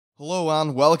Hello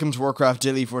and welcome to Warcraft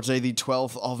Daily for today, the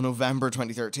 12th of November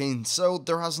 2013. So,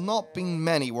 there has not been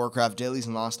many Warcraft Dailies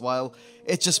in the last while.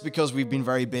 It's just because we've been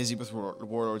very busy with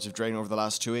Warlords of Draenor over the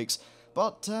last 2 weeks.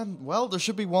 But, well, there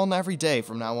should be one every day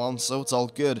from now on, so it's all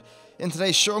good. In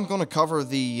today's show, I'm going to cover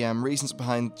the reasons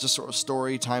behind just sort of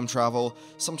story, time travel,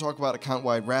 some talk about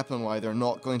account-wide rep and why they're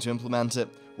not going to implement it,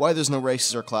 why there's no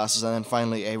races or classes, and then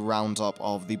finally a roundup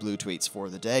of the blue tweets for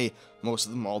the day, most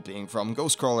of them all being from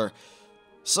Ghostcrawler.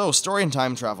 So, story and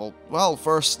time travel. Well,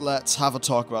 first, let's have a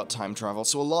talk about time travel.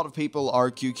 So, a lot of people are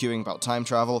QQing about time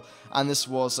travel, and this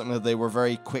was something that they were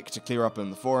very quick to clear up in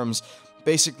the forums.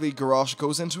 Basically, Garrosh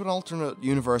goes into an alternate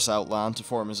universe outland to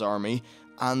form his army,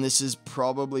 and this is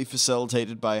probably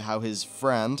facilitated by how his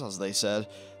friend, as they said,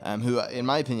 who, in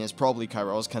my opinion, is probably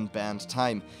Kairos, can bend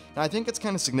time. Now, I think it's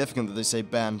kind of significant that they say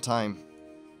bend time.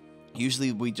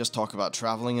 Usually, we just talk about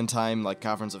traveling in time, like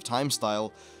Caverns of Time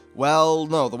style. Well,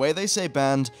 no, the way they say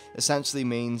bend essentially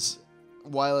means,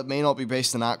 while it may not be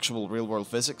based in actual real-world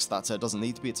physics, that said, it doesn't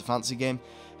need to be, it's a fancy game,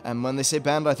 and when they say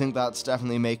bend, I think that's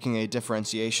definitely making a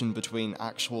differentiation between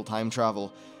actual time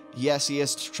travel. Yes, he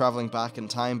is traveling back in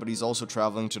time, but he's also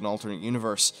traveling to an alternate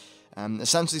universe.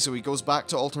 Essentially, so he goes back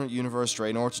to alternate universe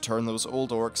Draenor to turn those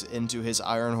old orcs into his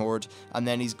Iron Horde, and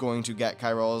then he's going to get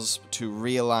Kairos to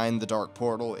realign the Dark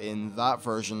Portal in that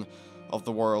version of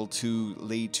the world to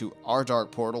lead to our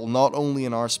Dark Portal, not only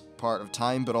in our part of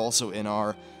time, but also in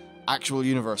our actual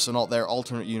universe, so not their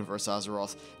alternate universe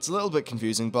Azeroth. It's a little bit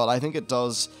confusing, but I think it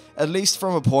does, at least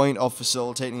from a point of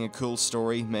facilitating a cool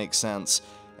story, make sense.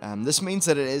 This means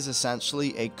that it is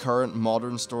essentially a current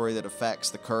modern story that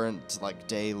affects the current,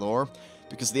 day lore,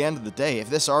 because at the end of the day, if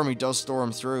this army does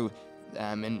storm through,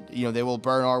 and, they will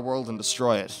burn our world and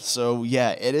destroy it. So,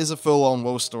 yeah, it is a full-on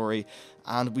WoW story,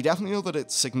 and we definitely know that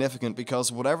it's significant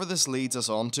because whatever this leads us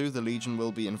on to, the Legion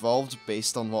will be involved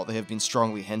based on what they have been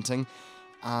strongly hinting.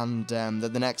 And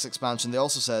that the next expansion, they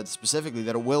also said specifically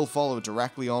that it will follow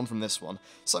directly on from this one.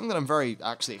 Something that I'm very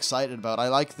actually excited about. I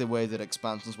like the way that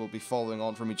expansions will be following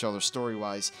on from each other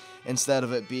story-wise, instead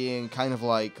of it being kind of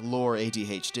like lore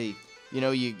ADHD.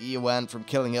 You went from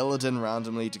killing Illidan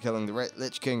randomly to killing the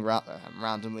Lich King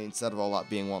randomly, instead of all that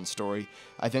being one story.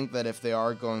 I think that if they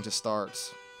are going to start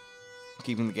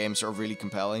keeping the game sort of really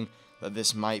compelling, that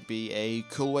this might be a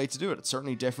cool way to do it. It's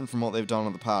certainly different from what they've done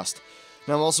in the past.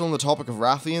 Now, also on the topic of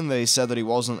Rathian, they said that he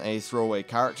wasn't a throwaway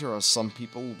character, as some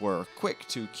people were quick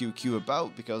to QQ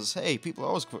about, because, hey, people are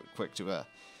always quick to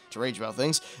rage about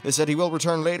things. They said he will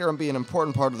return later and be an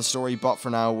important part of the story, but for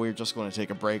now, we're just going to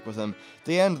take a break with him. At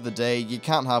the end of the day, you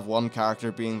can't have one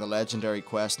character being the legendary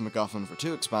quest MacGuffin for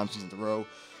 2 expansions in a row,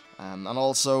 and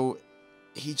also,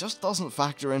 he just doesn't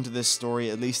factor into this story,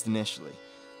 at least initially.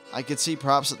 I could see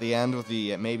perhaps at the end with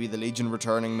maybe the Legion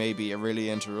returning, maybe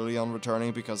Irillia and Terulion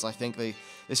returning, because I think they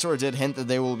sort of did hint that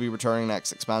they will be returning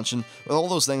next expansion. With all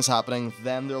those things happening,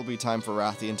 then there will be time for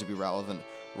Rathian to be relevant.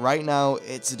 Right now,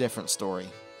 it's a different story.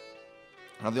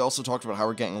 Now, they also talked about how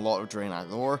we're getting a lot of Draenei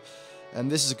lore, and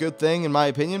this is a good thing in my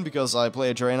opinion, because I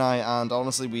play a Draenei, and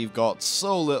honestly, we've got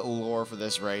so little lore for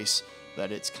this race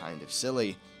that it's kind of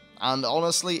silly. And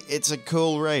honestly, it's a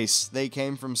cool race. They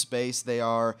came from space. They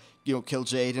are,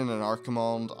 Kil'jaeden and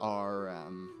Archimonde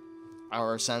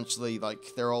are essentially,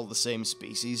 they're all the same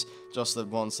species, just that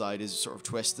one side is sort of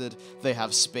twisted. They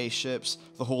have spaceships.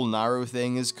 The whole Naru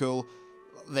thing is cool.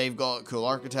 They've got cool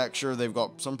architecture. They've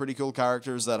got some pretty cool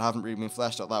characters that haven't really been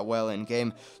fleshed out that well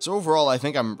in-game. So overall, I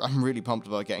think I'm really pumped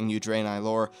about getting new Draenei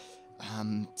lore.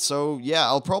 So yeah,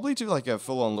 I'll probably do a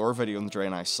full-on lore video on the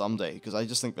Draenei someday, because I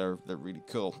just think they're really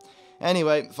cool.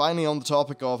 Anyway, finally on the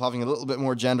topic of having a little bit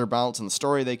more gender balance in the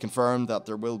story, they confirmed that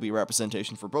there will be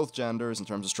representation for both genders in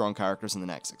terms of strong characters in the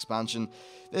next expansion.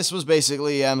 This was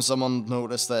basically, someone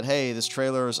noticed that, hey, this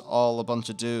trailer is all a bunch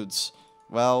of dudes.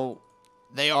 Well,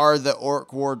 they are the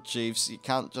Orc Ward Chiefs. You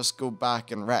can't just go back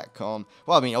and retcon.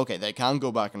 Well, I mean, okay, they can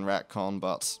go back and retcon,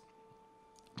 but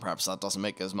perhaps that doesn't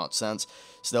make as much sense.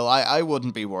 Still, I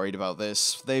wouldn't be worried about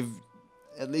this. They've,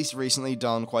 at least recently,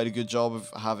 done quite a good job of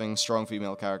having strong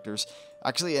female characters.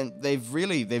 Actually, and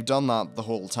they've done that the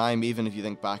whole time, even if you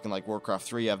think back in, Warcraft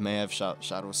 3, you have Maeve,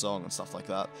 Shadow Song, and stuff like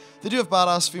that. They do have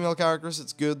badass female characters.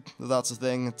 It's good that that's a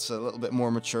thing. It's a little bit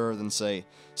more mature than, say,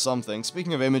 something.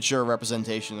 Speaking of immature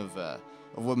representation of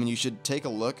women, you should take a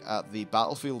look at the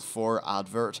Battlefield 4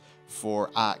 advert for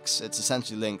Axe. It's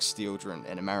essentially Link's deodorant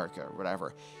in America, or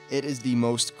whatever. It is the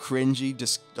most cringy,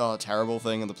 terrible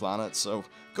thing on the planet, so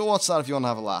go watch that if you want to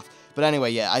have a laugh. But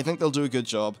anyway, yeah, I think they'll do a good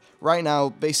job. Right now,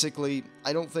 basically,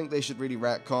 I don't think they should really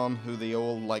retcon who the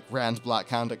old, Rand,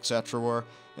 Blackhand, etc. were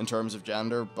in terms of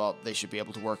gender, but they should be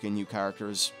able to work in new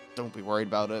characters. Don't be worried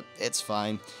about it. It's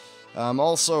fine.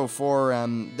 Also, for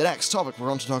the next topic, we're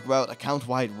going to talk about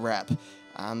account-wide rep.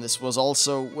 And this was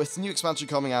also, with the new expansion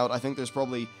coming out, I think there's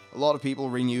probably a lot of people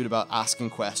renewed about asking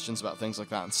questions about things like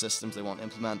that and systems they want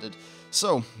implemented.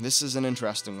 So, this is an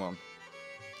interesting one.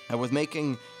 With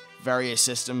making various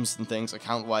systems and things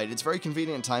account-wide, it's very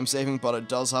convenient and time-saving, but it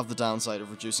does have the downside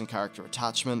of reducing character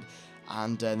attachment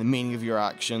and the meaning of your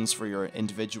actions for your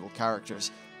individual characters.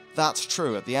 That's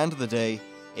true. At the end of the day,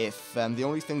 if the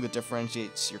only thing that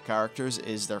differentiates your characters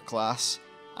is their class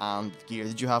and the gear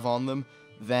that you have on them,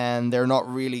 then they're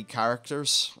not really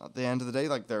characters at the end of the day.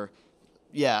 Like, they're,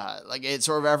 yeah, like, it's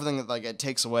sort of everything that, like, it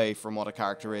takes away from what a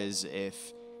character is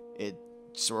if it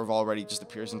sort of already just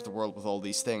appears into the world with all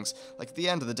these things. Like, at the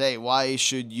end of the day, why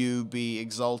should you be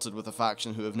exalted with a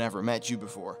faction who have never met you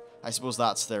before? I suppose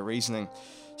that's their reasoning.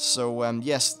 So,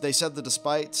 yes, they said that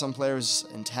despite some players'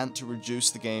 intent to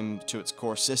reduce the game to its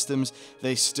core systems,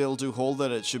 they still do hold that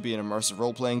it should be an immersive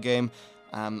role-playing game.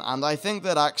 And I think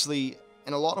that actually,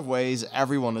 in a lot of ways,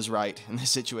 everyone is right in this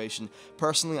situation.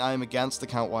 Personally, I am against the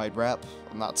count-wide rep,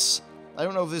 and that's, I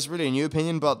don't know if this is really a new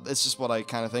opinion, but it's just what I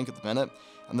kind of think at the minute.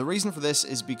 And the reason for this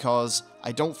is because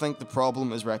I don't think the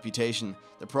problem is reputation.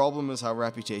 The problem is how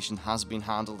reputation has been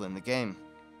handled in the game.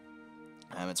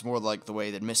 It's more like the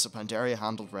way that Mists of Pandaria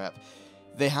handled rep.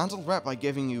 They handled rep by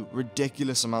giving you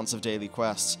ridiculous amounts of daily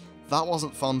quests. That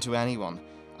wasn't fun to anyone,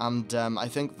 and I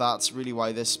think that's really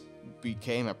why this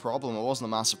became a problem. It wasn't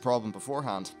a massive problem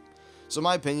beforehand. So in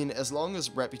my opinion, as long as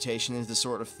reputation is the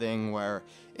sort of thing where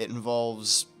it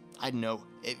involves, I don't know,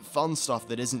 fun stuff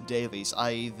that isn't dailies,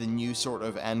 i.e. the new sort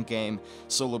of endgame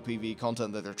solo PvE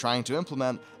content that they're trying to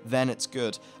implement, then it's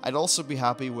good. I'd also be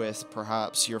happy with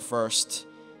perhaps your first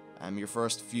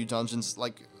few dungeons.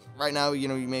 Like, right now, you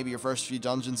know, maybe your first few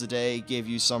dungeons a day give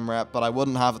you some rep, but I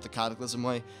wouldn't have it the Cataclysm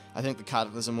way. I think the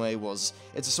Cataclysm way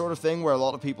it's a sort of thing where a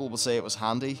lot of people will say it was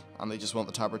handy, and they just want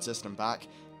the tabard system back,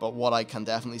 but what I can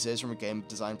definitely say is from a game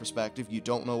design perspective, you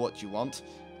don't know what you want,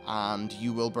 and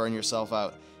you will burn yourself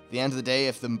out. At the end of the day,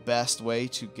 if the best way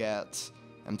to get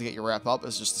your rep up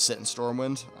is just to sit in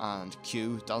Stormwind and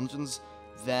queue dungeons,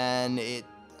 then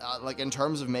like, in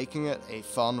terms of making it a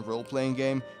fun role-playing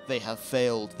game, they have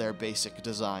failed their basic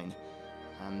design.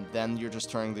 And then you're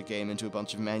just turning the game into a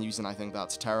bunch of menus, and I think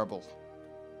that's terrible.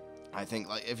 I think,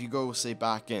 like, if you go, say,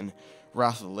 back in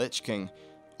Wrath of the Lich King,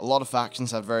 a lot of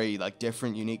factions had very, like,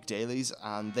 different, unique dailies,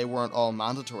 and they weren't all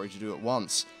mandatory to do at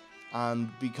once. And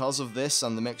because of this,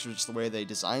 and the mixture, just the way they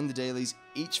designed the dailies,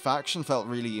 each faction felt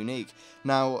really unique.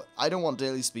 Now, I don't want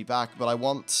dailies to be back, but I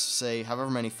want, say, however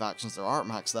many factions there are at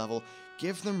max level,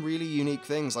 give them really unique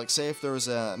things. Like, say if there was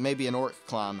maybe an orc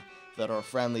clan that are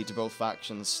friendly to both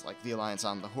factions, like the Alliance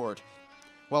and the Horde,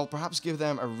 well, perhaps give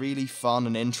them a really fun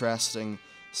and interesting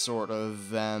sort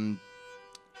of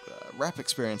rep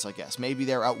experience, I guess. Maybe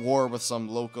they're at war with some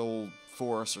local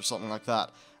force or something like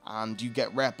that, and you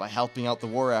get rep by helping out the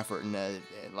war effort and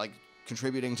like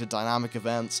contributing to dynamic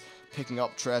events, picking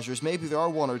up treasures. Maybe there are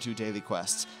 1 or 2 daily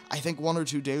quests. I think 1 or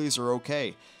 2 dailies are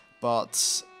okay,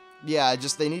 but yeah,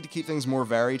 they need to keep things more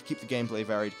varied, keep the gameplay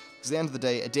varied, because at the end of the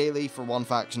day, a daily for one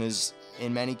faction is,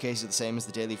 in many cases, the same as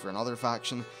the daily for another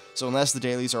faction, so unless the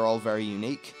dailies are all very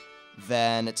unique,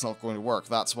 then it's not going to work.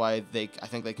 That's why I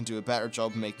think they can do a better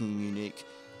job making unique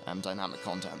dynamic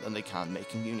content than they can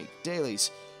making unique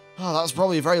dailies. Oh, that was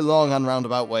probably a very long and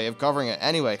roundabout way of covering it.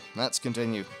 Anyway, let's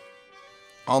continue.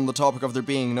 On the topic of there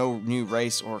being no new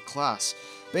race or class,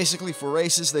 basically for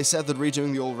races, they said that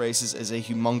redoing the old races is a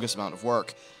humongous amount of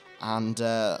work. And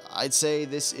I'd say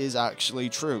this is actually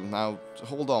true. Now,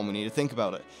 hold on, we need to think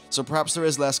about it. So perhaps there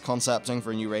is less concepting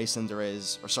for a new race than there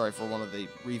is, or sorry, for one of the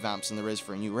revamps than there is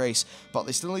for a new race, but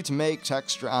they still need to make,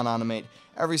 texture, and animate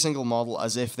every single model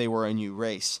as if they were a new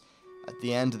race. At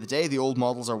the end of the day, the old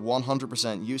models are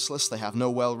 100% useless. They have no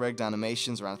well-rigged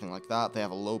animations or anything like that. They have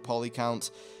a low poly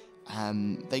count.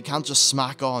 They can't just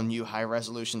smack on new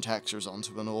high-resolution textures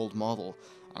onto an old model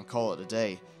and call it a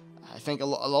day. I think a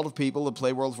lot of people that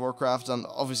play World of Warcraft, and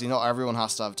obviously not everyone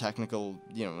has to have technical,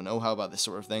 know-how about this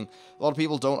sort of thing. A lot of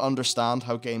people don't understand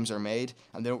how games are made,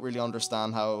 and they don't really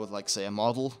understand how, like, say, a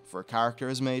model for a character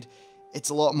is made. It's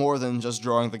a lot more than just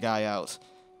drawing the guy out.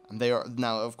 And they are,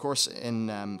 now, of course,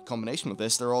 in combination with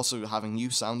this, they're also having new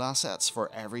sound assets for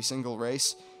every single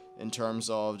race, in terms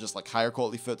of just, like, higher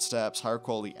quality footsteps, higher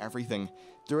quality everything.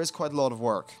 There is quite a lot of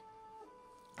work.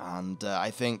 And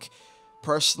I think,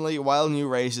 personally, while new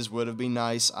races would have been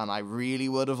nice, and I really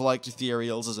would have liked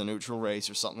Ethereals as a neutral race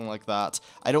or something like that,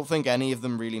 I don't think any of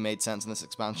them really made sense in this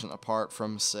expansion, apart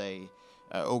from, say,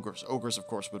 Ogres. Ogres, of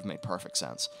course, would have made perfect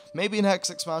sense. Maybe in Hex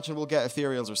expansion we'll get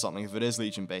Ethereals or something if it is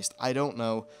Legion-based. I don't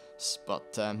know,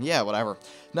 but yeah, whatever.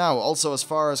 Now, also, as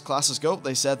far as classes go,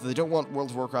 they said that they don't want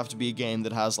World of Warcraft to be a game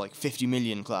that has, like, 50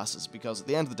 million classes, because at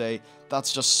the end of the day,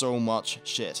 that's just so much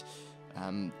shit.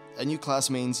 A new class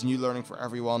means new learning for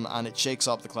everyone, and it shakes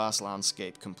up the class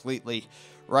landscape completely.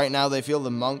 Right now, they feel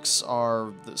the monks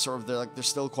are they're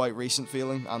still quite recent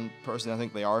feeling, and personally, I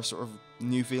think they are sort of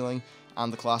new feeling,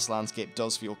 and the class landscape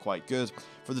does feel quite good.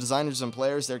 For the designers and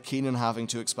players, they're keen on having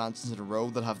 2 expansions in a row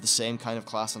that have the same kind of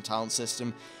class and talent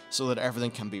system, so that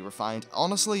everything can be refined.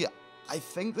 Honestly, I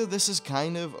think that this is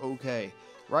kind of okay.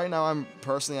 Right now, I'm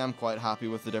quite happy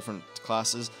with the different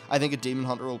classes. I think a Demon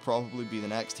Hunter will probably be the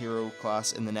next hero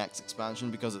class in the next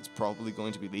expansion, because it's probably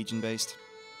going to be Legion-based.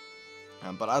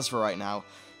 But as for right now,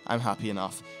 I'm happy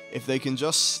enough. If they can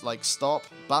just, like, stop,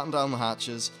 batten down the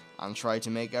hatches, and try to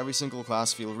make every single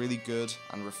class feel really good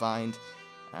and refined,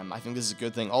 I think this is a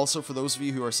good thing. Also, for those of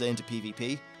you who are saying to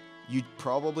PvP, you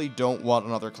probably don't want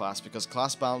another class, because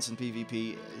class balance in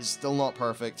PvP is still not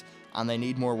perfect, and they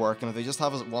need more work, and if they just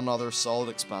have one other solid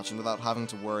expansion without having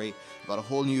to worry about a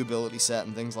whole new ability set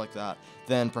and things like that,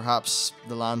 then perhaps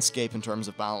the landscape in terms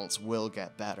of balance will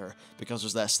get better, because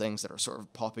there's less things that are sort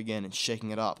of popping in and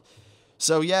shaking it up.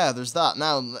 So yeah, there's that.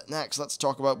 Now, next, let's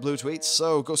talk about blue tweets.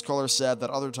 So, Ghostcrawler said that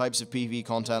other types of PvE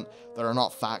content that are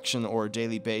not faction or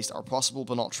daily based are possible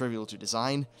but not trivial to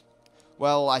design.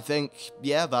 Well, I think,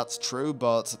 yeah, that's true,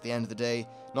 but at the end of the day,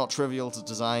 not trivial to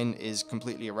design is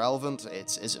completely irrelevant.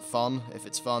 Is it fun? If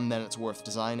it's fun, then it's worth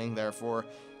designing. Therefore,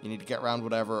 you need to get around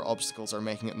whatever obstacles are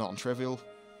making it non-trivial.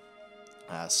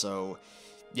 So,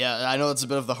 yeah, I know it's a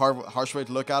bit of the harsh way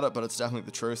to look at it, but it's definitely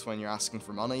the truth when you're asking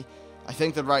for money. I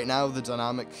think that right now the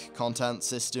dynamic content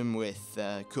system with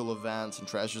cool events and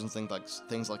treasures and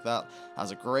things like that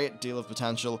has a great deal of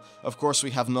potential. Of course,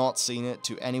 we have not seen it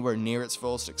to anywhere near its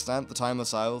fullest extent. The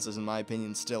Timeless Isles is, in my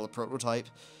opinion, still a prototype.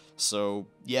 So,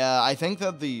 yeah, I think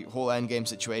that the whole endgame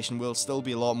situation will still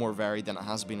be a lot more varied than it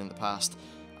has been in the past,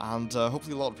 and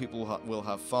hopefully a lot of people will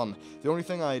have fun. The only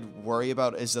thing I'd worry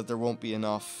about is that there won't be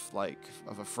enough, like,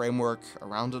 of a framework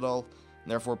around it all,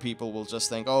 and therefore people will just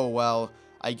think, oh, well,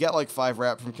 I get like 5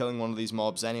 rep from killing one of these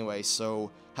mobs anyway, so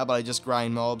how about I just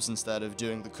grind mobs instead of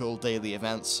doing the cool daily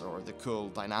events or the cool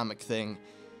dynamic thing.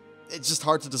 It's just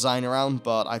hard to design around,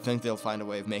 but I think they'll find a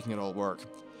way of making it all work.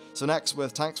 So next,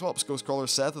 with tank swaps, Ghostcrawler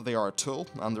said that they are a tool,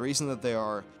 and the reason that they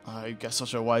are, I guess,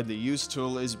 such a widely used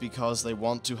tool is because they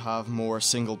want to have more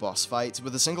single boss fights.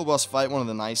 With a single boss fight, one of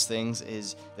the nice things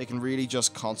is they can really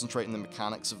just concentrate on the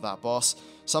mechanics of that boss.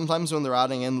 Sometimes when they're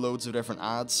adding in loads of different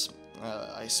adds,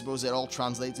 I suppose it all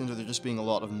translates into there just being a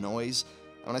lot of noise.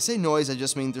 And when I say noise, I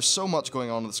just mean there's so much going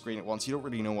on the screen at once, you don't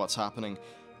really know what's happening.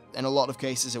 In a lot of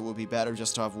cases, it would be better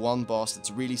just to have one boss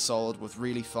that's really solid with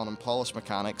really fun and polished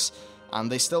mechanics,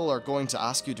 and they still are going to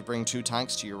ask you to bring 2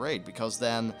 tanks to your raid, because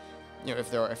then, you know, if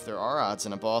there are adds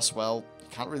in a boss, well, you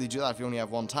can't really do that if you only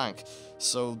have 1 tank.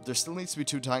 So there still needs to be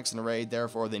 2 tanks in a raid,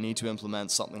 therefore they need to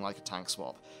implement something like a tank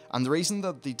swap. And the reason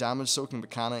that the damage soaking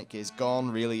mechanic is gone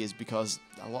really is because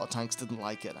a lot of tanks didn't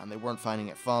like it and they weren't finding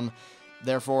it fun.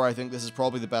 Therefore, I think this is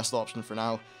probably the best option for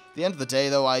now. At the end of the day,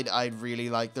 though, I'd really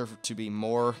like there to be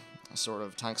more sort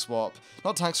of tank swap,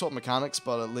 not tank swap mechanics,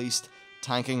 but at least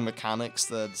tanking mechanics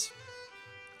that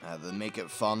make it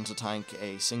fun to tank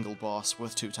a single boss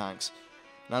with 2 tanks.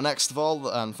 Now, next of all,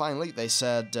 and finally, they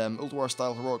said Old War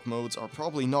style heroic modes are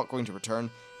probably not going to return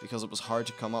because it was hard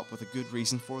to come up with a good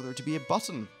reason for there to be a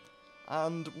button.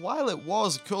 And while it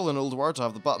was cool in Old War to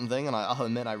have the button thing, and I'll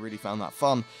admit I really found that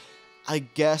fun, I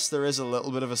guess there is a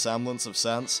little bit of a semblance of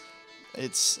sense.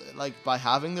 It's like, by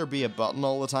having there be a button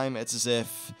all the time, it's as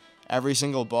if every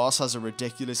single boss has a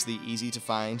ridiculously easy to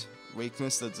find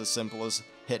weakness that's as simple as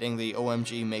hitting the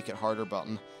OMG make it harder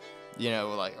button, you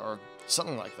know, like, or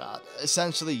something like that.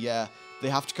 Essentially, yeah, they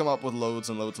have to come up with loads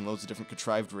and loads and loads of different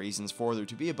contrived reasons for there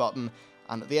to be a button,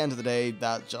 and at the end of the day,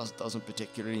 that just doesn't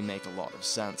particularly make a lot of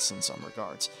sense in some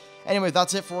regards. Anyway,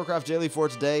 that's it for Warcraft Daily for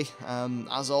today.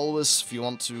 As always, if you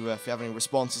have any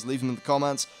responses, leave them in the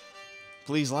comments.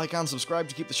 Please like and subscribe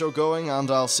to keep the show going, and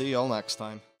I'll see you all next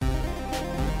time.